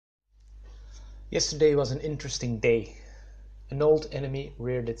Yesterday was an interesting day. An old enemy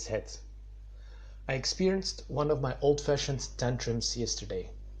reared its head. I experienced one of my old-fashioned tantrums yesterday.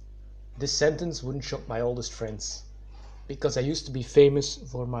 This sentence wouldn't shock my oldest friends, because I used to be famous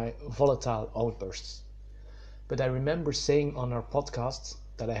for my volatile outbursts. But I remember saying on our podcast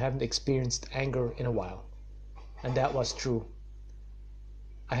that I haven't experienced anger in a while. And that was true.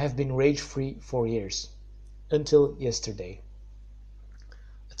 I have been rage-free for years, until yesterday.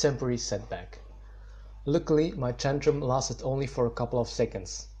 A temporary setback. Luckily, my tantrum lasted only for a couple of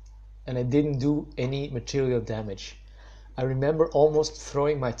seconds, and I didn't do any material damage. I remember almost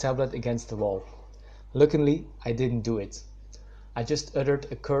throwing my tablet against the wall. Luckily, I didn't do it. I just uttered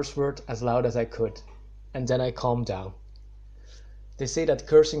a curse word as loud as I could, and then I calmed down. They say that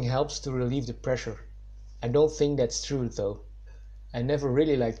cursing helps to relieve the pressure. I don't think that's true though. I never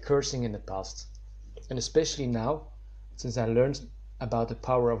really liked cursing in the past, and especially now, since I learned about the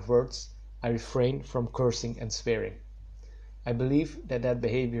power of words, I refrain from cursing and swearing. I believe that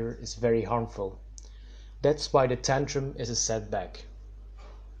behavior is very harmful. That's why the tantrum is a setback,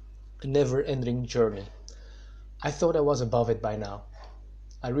 a never-ending journey. I thought I was above it by now.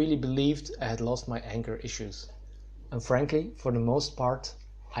 I really believed I had lost my anger issues, and frankly, for the most part,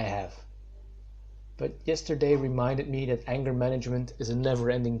 I have. But yesterday reminded me that anger management is a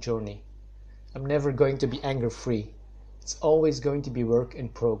never-ending journey. I'm never going to be anger-free. It's always going to be work in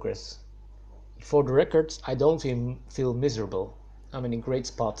progress. For the record, I don't feel miserable. I'm in a great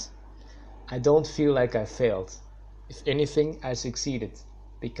spot. I don't feel like I failed. If anything, I succeeded,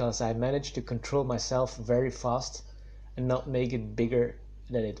 because I managed to control myself very fast and not make it bigger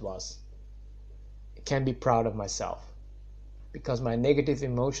than it was. I can be proud of myself, because my negative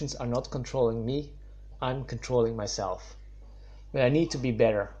emotions are not controlling me, I'm controlling myself. But I need to be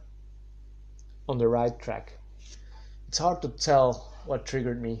better, on the right track. It's hard to tell what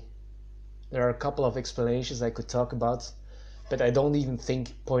triggered me. There are a couple of explanations I could talk about, but I don't even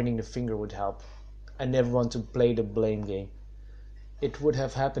think pointing the finger would help. I never want to play the blame game. It would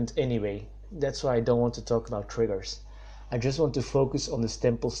have happened anyway. That's why I don't want to talk about triggers. I just want to focus on the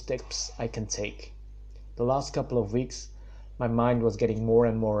simple steps I can take. The last couple of weeks, my mind was getting more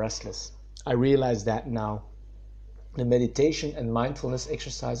and more restless. I realize that now. The meditation and mindfulness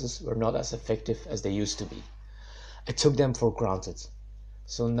exercises were not as effective as they used to be. I took them for granted.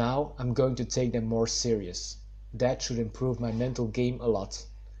 So now I'm going to take them more serious. That should improve my mental game a lot.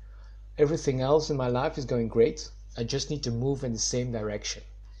 Everything else in my life is going great. I just need to move in the same direction.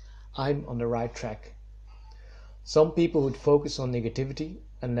 I'm on the right track. Some people would focus on negativity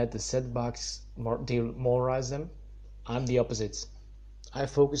and let the setbacks demoralize them. I'm the opposite. I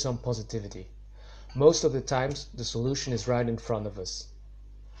focus on positivity. Most of the times, the solution is right in front of us.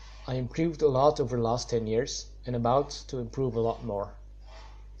 I improved a lot over the last 10 years and about to improve a lot more.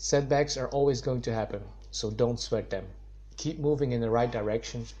 Setbacks are always going to happen, so don't sweat them. Keep moving in the right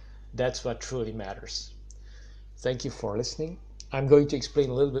direction. That's what truly matters. Thank you for listening. I'm going to explain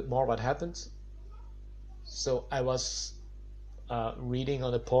a little bit more what happened. So I was reading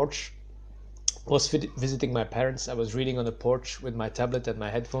on the porch. Was visiting my parents. I was reading on the porch with my tablet and my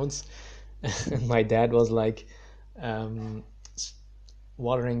headphones. And my dad was like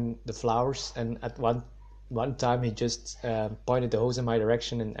watering the flowers, and at one time he just pointed the hose in my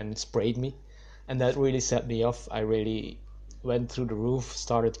direction and sprayed me, and that really set me off. I really went through the roof,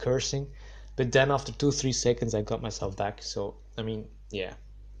 started cursing, but then after 2-3 seconds I got myself back. So I mean, yeah,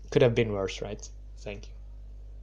 could have been worse, right? Thank you.